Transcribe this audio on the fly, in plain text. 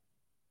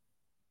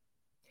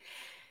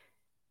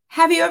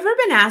Have you ever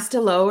been asked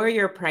to lower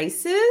your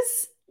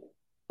prices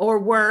or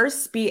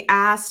worse, be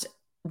asked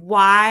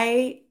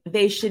why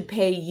they should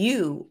pay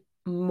you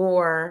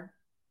more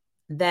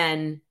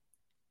than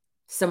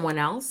someone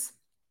else?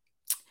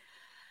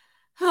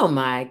 Oh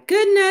my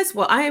goodness.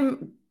 Well,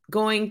 I'm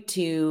going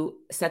to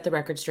set the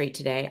record straight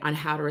today on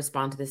how to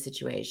respond to this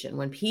situation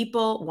when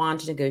people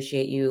want to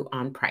negotiate you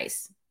on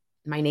price.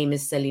 My name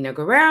is Selena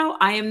Guerrero.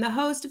 I am the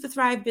host of the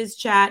Thrive Biz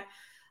Chat,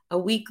 a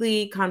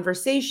weekly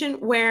conversation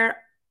where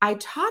I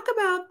talk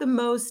about the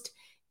most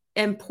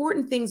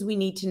important things we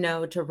need to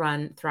know to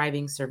run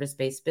thriving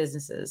service-based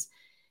businesses.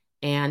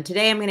 And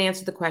today I'm going to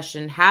answer the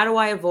question, how do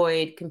I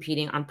avoid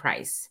competing on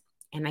price?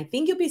 And I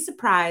think you'll be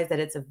surprised that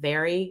it's a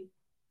very,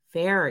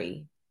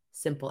 very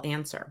simple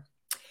answer.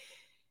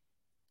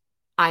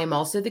 I am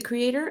also the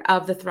creator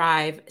of the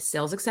Thrive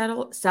Sales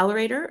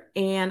Accelerator,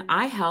 and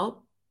I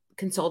help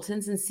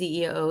consultants and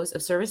CEOs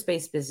of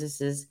service-based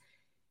businesses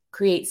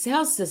create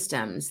sales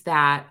systems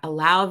that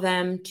allow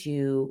them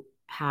to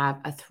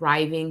have a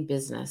thriving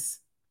business.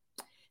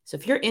 So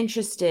if you're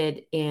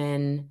interested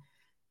in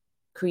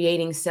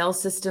creating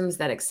sales systems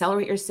that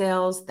accelerate your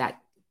sales,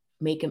 that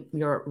make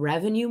your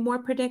revenue more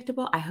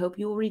predictable, I hope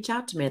you will reach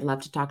out to me. I'd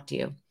love to talk to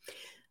you.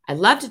 I'd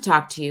love to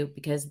talk to you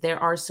because there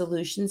are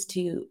solutions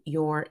to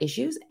your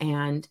issues,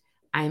 and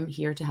I'm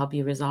here to help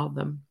you resolve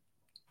them.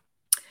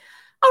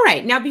 All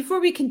right. Now,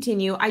 before we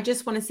continue, I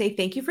just want to say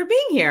thank you for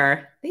being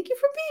here. Thank you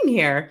for being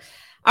here.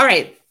 All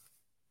right.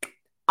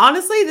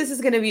 Honestly, this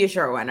is going to be a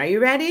short one. Are you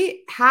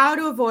ready? How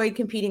to avoid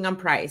competing on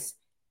price.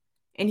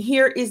 And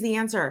here is the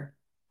answer.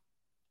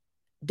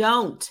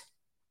 Don't.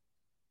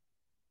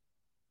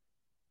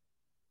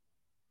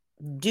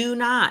 Do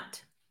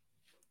not.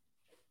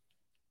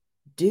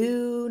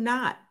 Do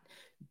not.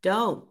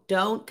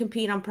 Don't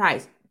compete on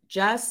price.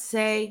 Just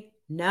say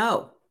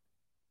no.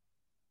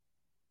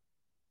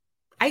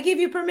 I give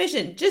you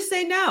permission. Just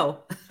say no.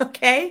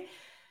 Okay?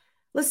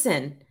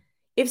 Listen,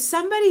 if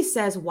somebody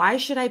says, why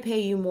should I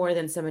pay you more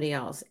than somebody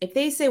else? If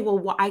they say,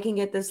 well, I can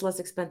get this less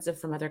expensive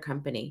from other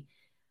company.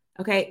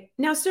 Okay.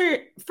 Now,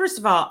 sir, first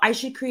of all, I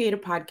should create a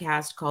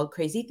podcast called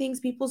Crazy Things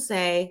People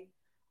Say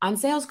on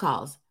Sales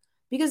Calls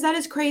because that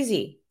is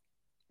crazy.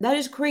 That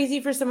is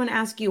crazy for someone to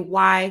ask you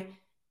why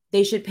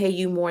they should pay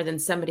you more than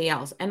somebody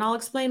else. And I'll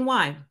explain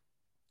why.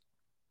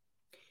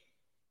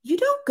 You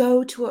don't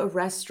go to a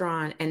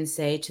restaurant and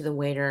say to the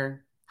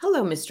waiter,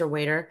 hello, Mr.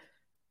 Waiter,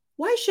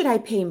 why should I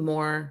pay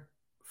more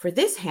for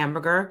this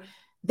hamburger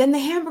than the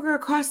hamburger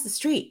across the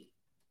street?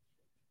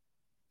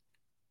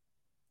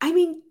 I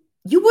mean,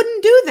 you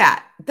wouldn't do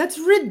that. That's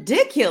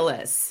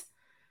ridiculous.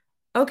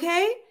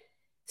 Okay?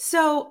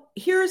 So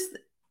here's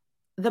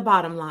the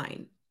bottom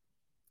line.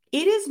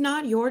 It is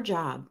not your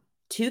job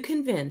to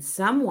convince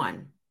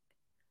someone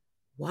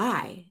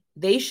why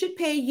they should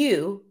pay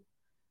you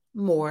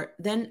more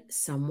than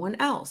someone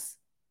else.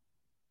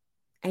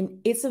 And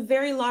it's a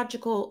very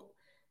logical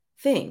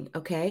thing,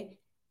 okay?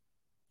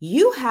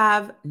 You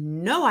have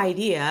no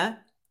idea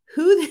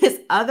who this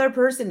other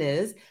person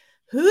is,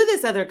 who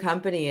this other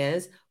company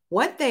is,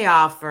 what they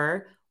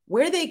offer,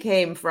 where they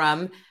came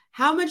from,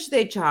 how much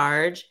they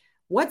charge,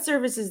 what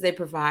services they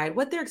provide,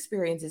 what their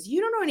experience is.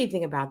 You don't know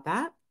anything about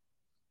that.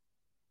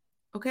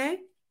 Okay?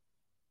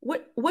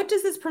 What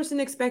does this person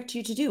expect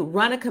you to do?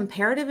 Run a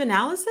comparative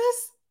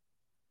analysis?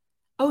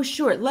 Oh,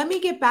 sure. Let me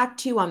get back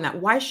to you on that.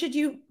 Why should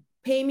you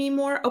pay me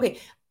more? Okay.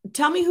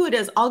 Tell me who it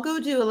is. I'll go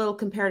do a little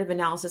comparative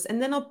analysis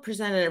and then I'll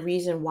present a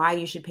reason why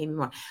you should pay me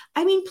more.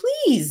 I mean,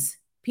 please,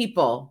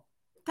 people,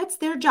 that's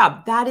their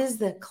job. That is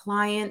the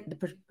client,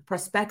 the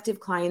prospective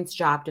client's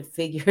job to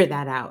figure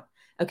that out.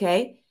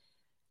 Okay.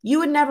 You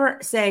would never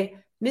say,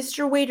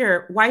 Mr.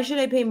 Waiter, why should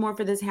I pay more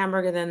for this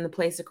hamburger than the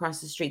place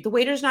across the street? The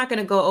waiter's not going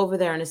to go over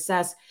there and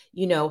assess,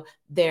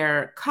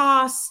 their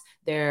costs,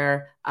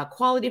 their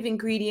quality of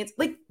ingredients.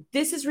 Like,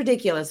 this is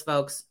ridiculous,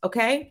 folks.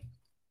 Okay.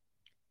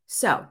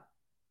 So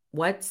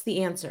what's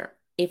the answer?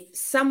 If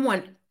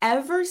someone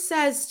ever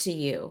says to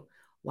you,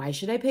 why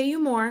should I pay you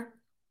more?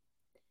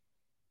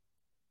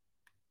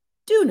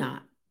 Do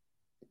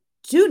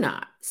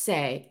not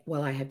say,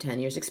 well, I have 10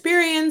 years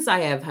experience. I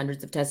have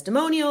hundreds of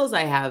testimonials.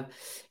 I have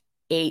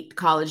 8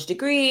 college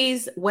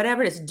degrees,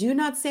 whatever it is. Do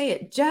not say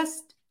it.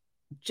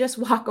 Just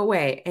walk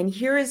away. And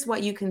here is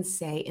what you can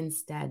say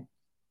instead.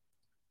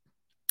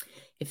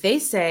 If they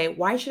say,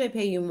 why should I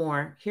pay you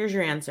more? Here's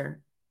your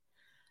answer.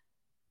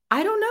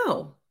 I don't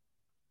know.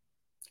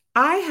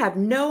 I have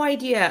no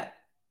idea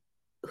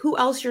who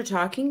else you're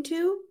talking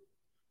to.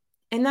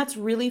 And that's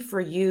really for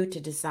you to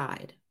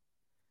decide.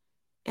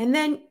 And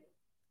then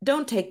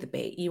don't take the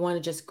bait. You want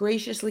to just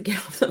graciously get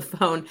off the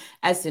phone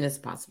as soon as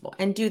possible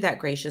and do that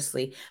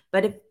graciously.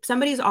 But if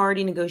somebody's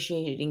already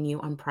negotiating you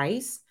on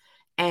price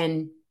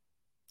and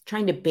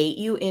trying to bait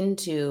you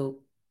into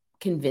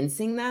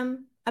convincing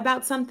them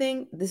about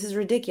something, this is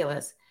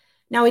ridiculous.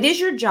 Now, it is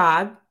your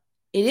job.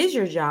 It is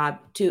your job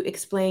to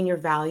explain your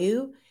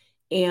value,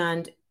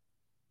 and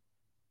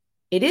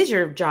it is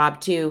your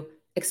job to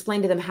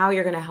explain to them how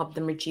you're going to help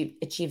them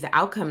achieve the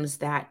outcomes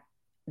that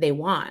they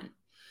want.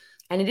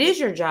 And it is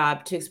your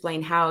job to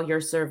explain how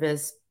your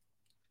service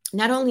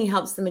not only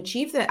helps them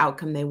achieve the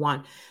outcome they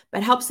want,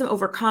 but helps them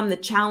overcome the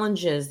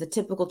challenges, the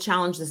typical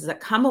challenges that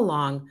come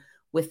along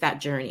with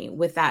that journey,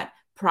 with that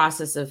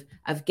process of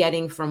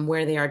getting from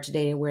where they are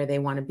today to where they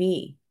want to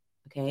be.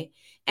 Okay.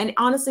 And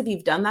honestly, if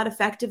you've done that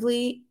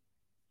effectively,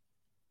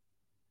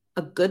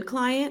 a good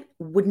client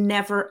would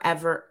never,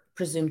 ever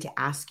presume to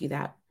ask you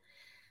that.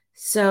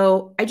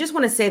 So I just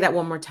want to say that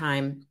one more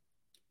time.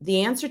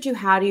 The answer to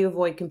how do you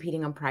avoid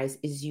competing on price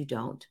is you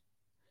don't.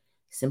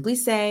 Simply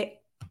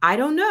say, I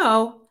don't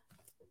know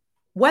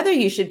whether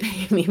you should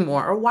pay me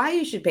more or why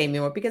you should pay me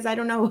more, because I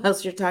don't know who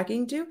else you're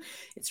talking to.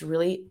 It's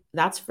really,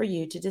 that's for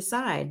you to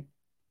decide,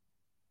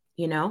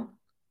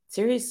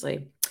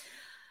 seriously.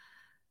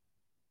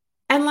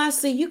 And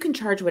lastly, you can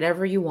charge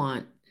whatever you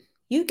want.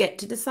 You get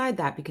to decide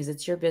that because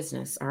it's your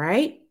business, all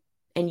right?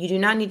 And you do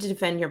not need to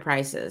defend your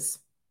prices.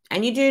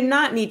 And you do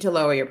not need to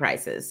lower your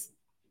prices.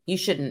 You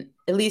shouldn't,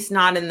 at least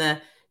not in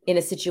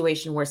a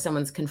situation where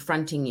someone's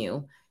confronting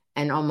you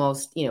and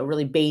almost,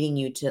 really baiting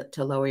you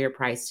to lower your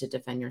price to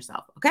defend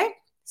yourself. Okay.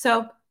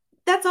 So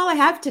that's all I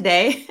have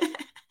today.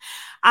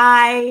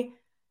 I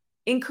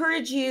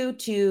encourage you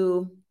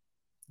to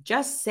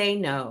just say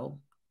no.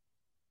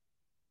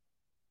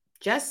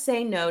 Just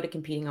say no to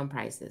competing on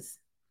prices.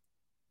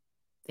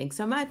 Thanks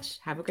so much.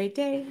 Have a great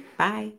day. Bye.